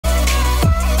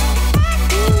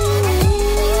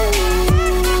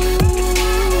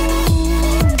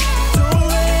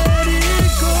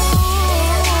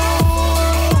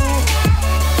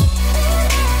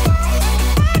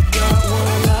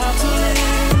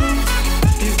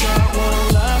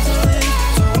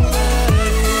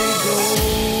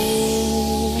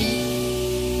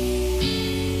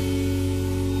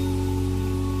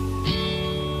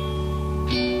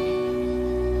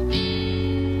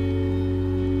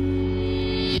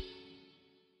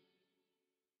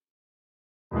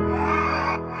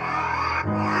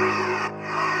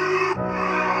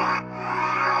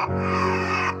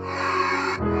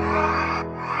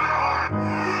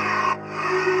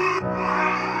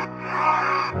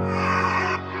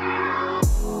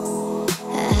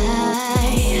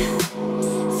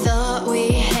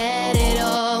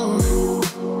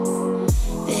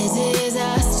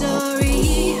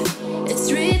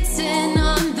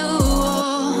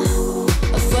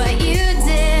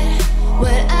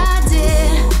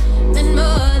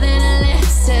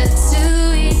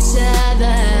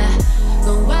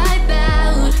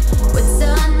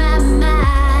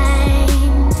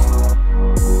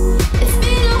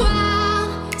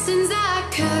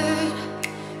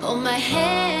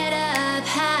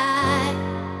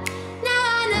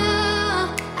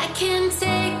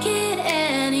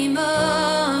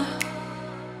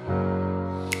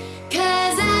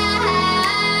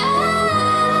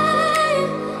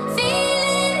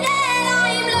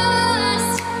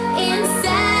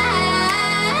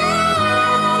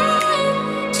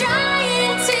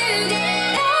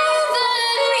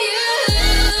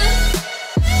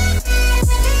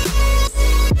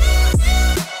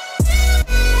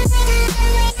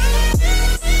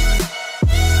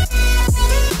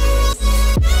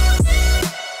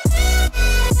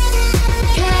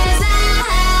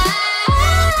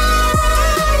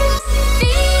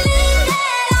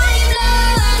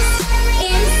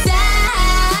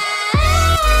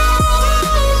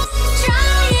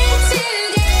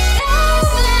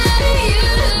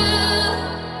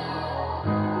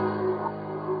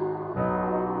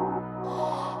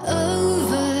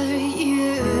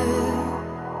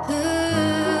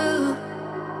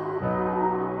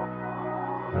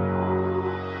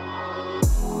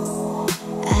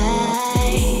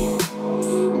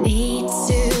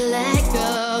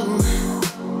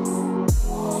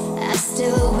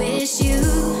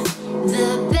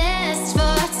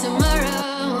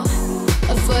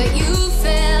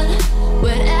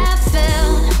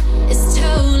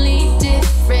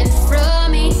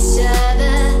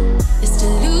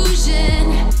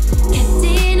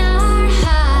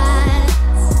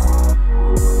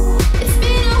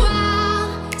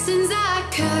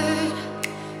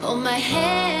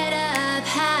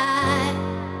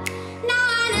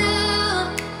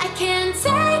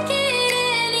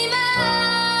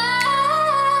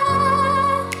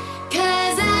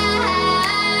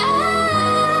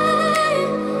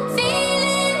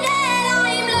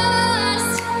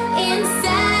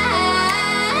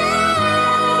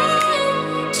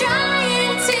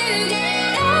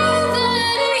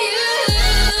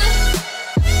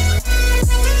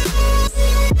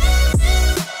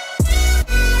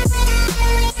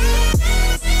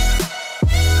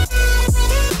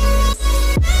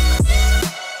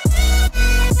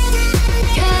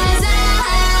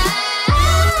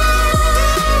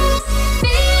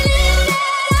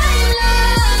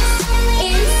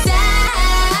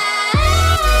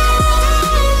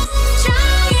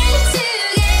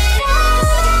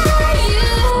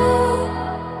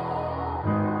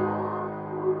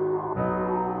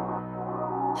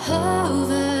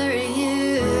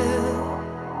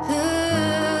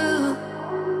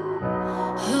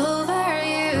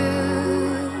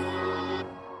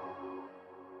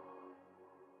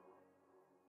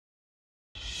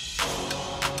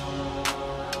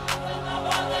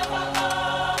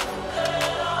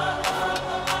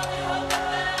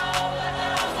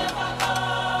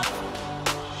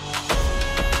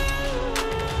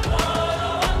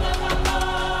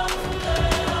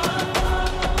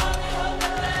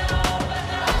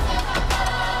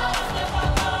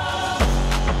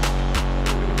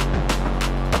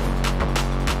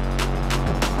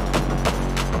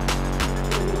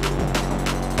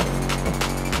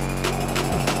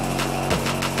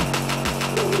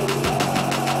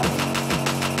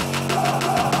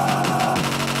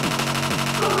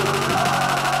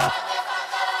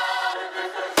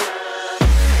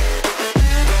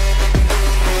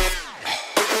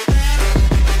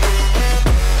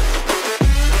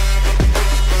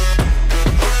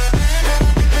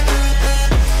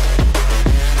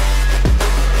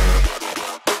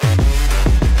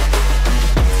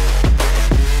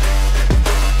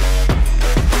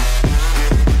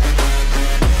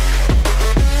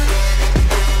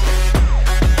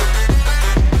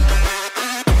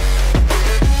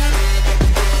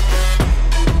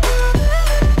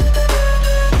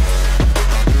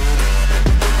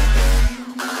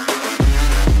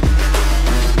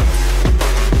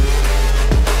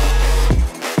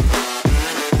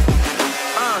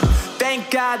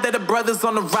brothers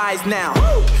on the rise now.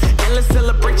 Endless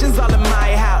celebrations all in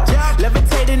my house.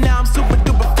 Levitating now, I'm super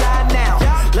duper fly now.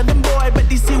 London boy, but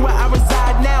DC where I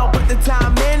reside now. Put the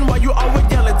time in while you always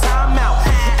yelling time out.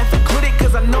 And for quit it,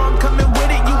 cause I know I'm coming with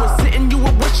it. You were sitting, you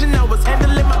were wishing I was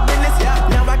handling my business.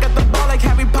 Now I got the ball like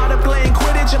Harry Potter playing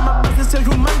Quidditch. And my business is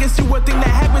humongous, you would think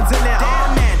that happens in there.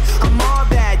 Damn man, I'm all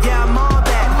that, yeah I'm all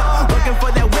that. Looking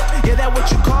for that whip, yeah that what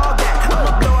you call that.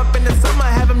 I'ma blow up in the summer,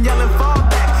 have him yelling fall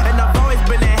back. And I've always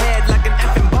been ahead like an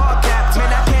effing ball cap. Man,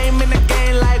 I came in the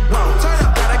game like whoa.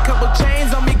 Got a couple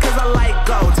chains on me cause I like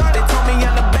gold. They told me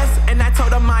I'm the best and I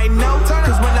told them I know.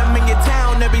 Cause when I'm in your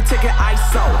town, every ticket I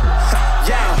sold.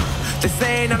 Yeah, they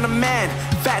saying I'm the man.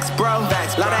 Facts, bro.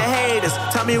 Facts, lot of haters.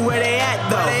 Tell me where they at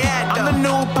though. I'm the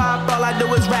new pop, all I do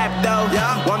is rap though.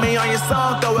 Want me on your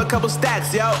song, throw a couple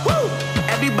stacks, yo. Woo!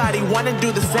 Everybody wanna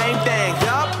do the same thing.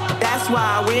 That's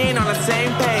why we ain't on the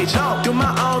same page. Do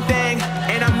my own thing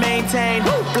and I maintain.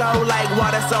 Flow like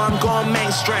water, so I'm going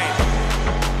mainstream.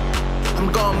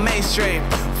 I'm going mainstream.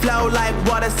 Flow like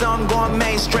water, so I'm going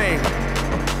mainstream.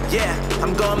 Yeah,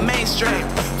 I'm going mainstream.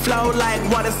 Flow like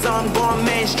water, so I'm going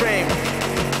mainstream.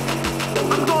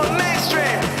 I'm going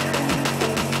mainstream.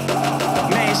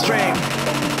 Mainstream.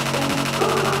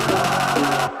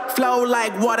 Flow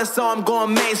like water, so I'm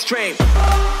going mainstream.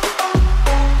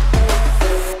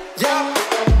 Yeah.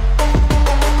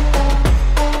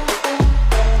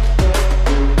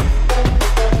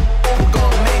 I'm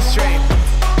going mainstream.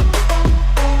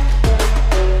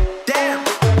 Damn.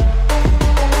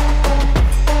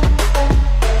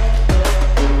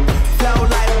 Flow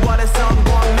like water, so I'm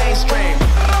going mainstream.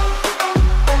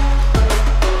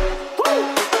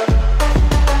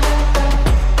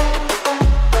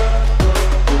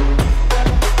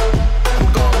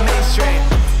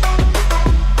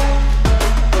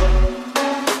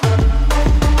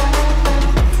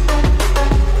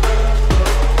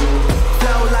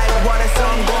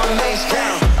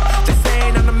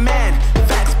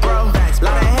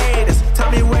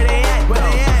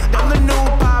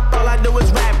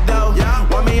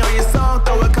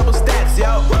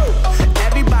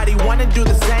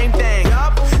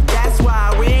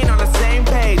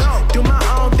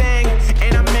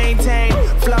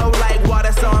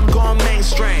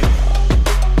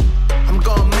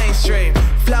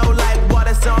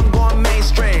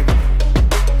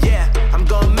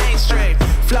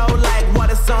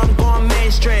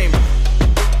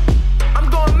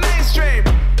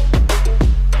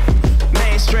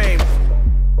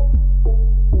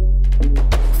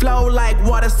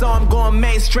 So I'm going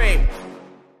mainstream.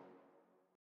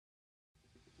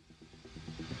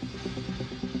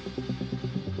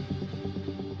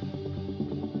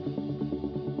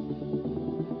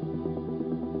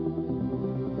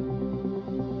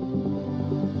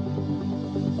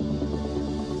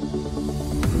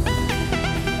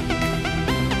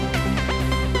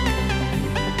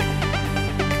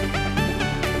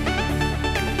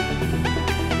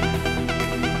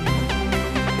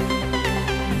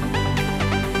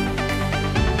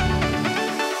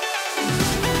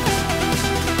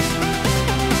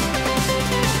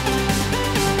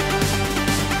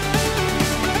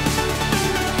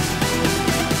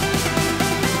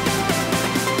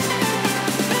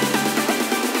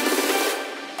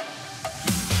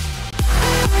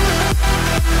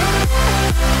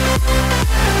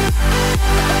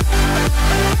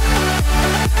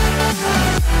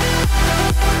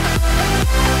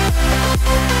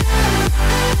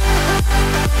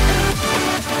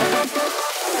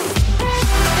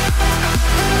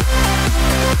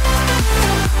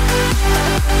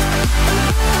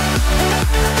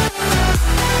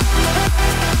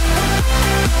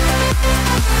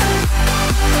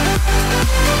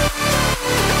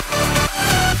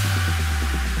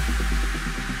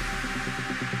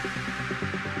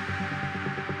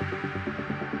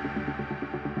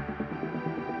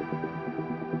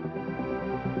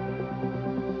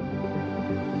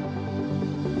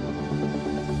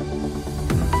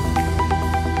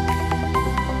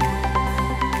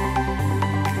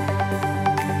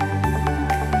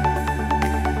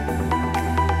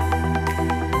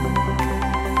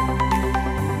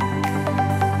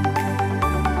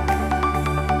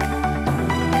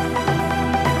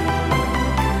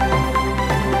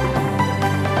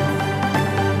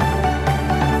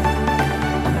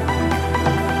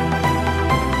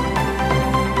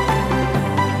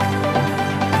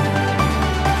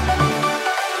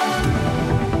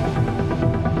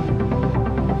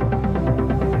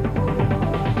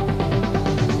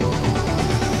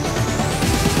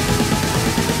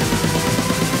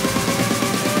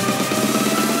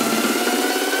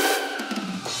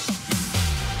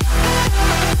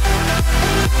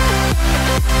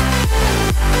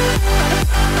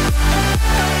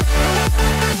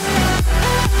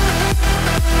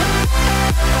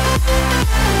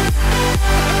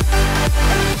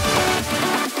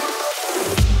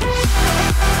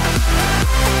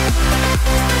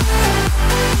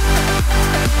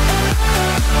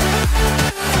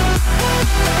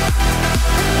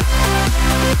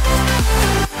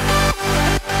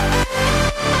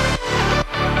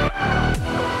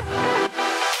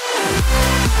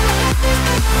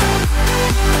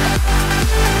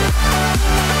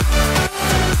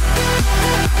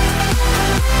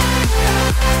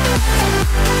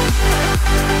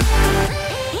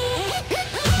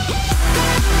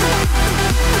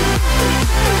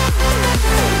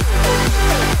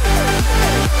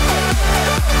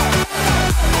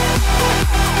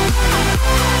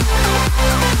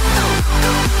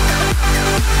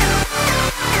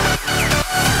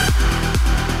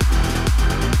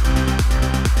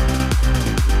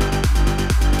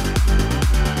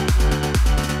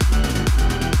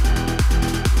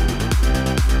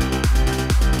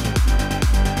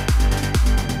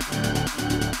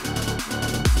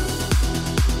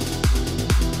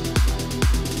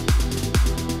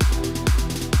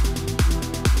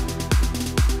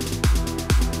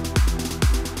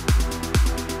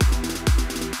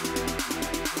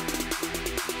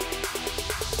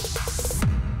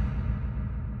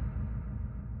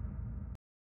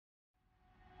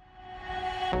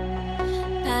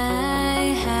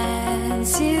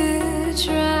 As you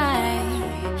try